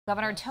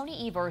Governor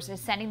Tony Evers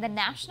is sending the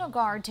National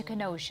Guard to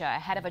Kenosha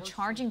ahead of a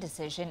charging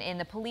decision in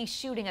the police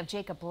shooting of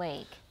Jacob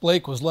Blake.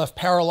 Blake was left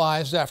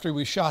paralyzed after he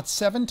was shot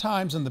 7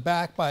 times in the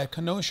back by a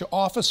Kenosha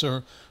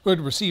officer who had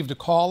received a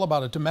call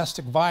about a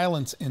domestic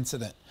violence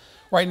incident.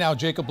 Right now,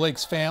 Jacob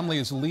Blake's family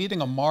is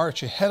leading a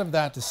march ahead of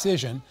that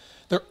decision.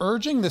 They're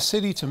urging the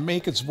city to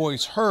make its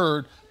voice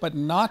heard, but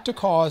not to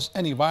cause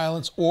any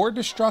violence or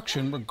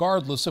destruction,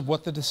 regardless of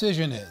what the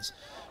decision is.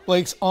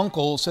 Blake's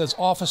uncle says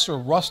Officer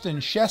Rustin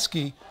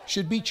Shesky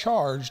should be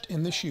charged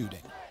in the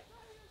shooting.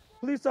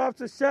 Police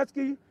Officer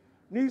Shesky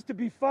needs to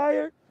be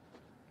fired,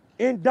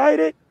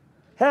 indicted,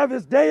 have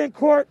his day in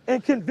court,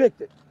 and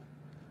convicted.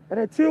 And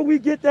until we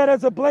get that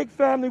as a Blake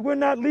family, we're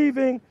not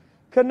leaving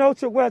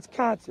Kenosha,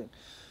 Wisconsin.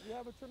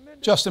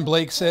 Justin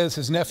Blake says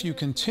his nephew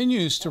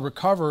continues to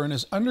recover and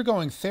is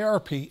undergoing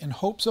therapy in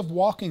hopes of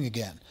walking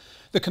again.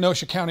 The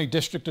Kenosha County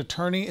District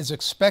Attorney is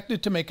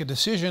expected to make a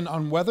decision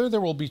on whether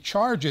there will be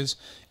charges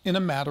in a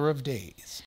matter of days.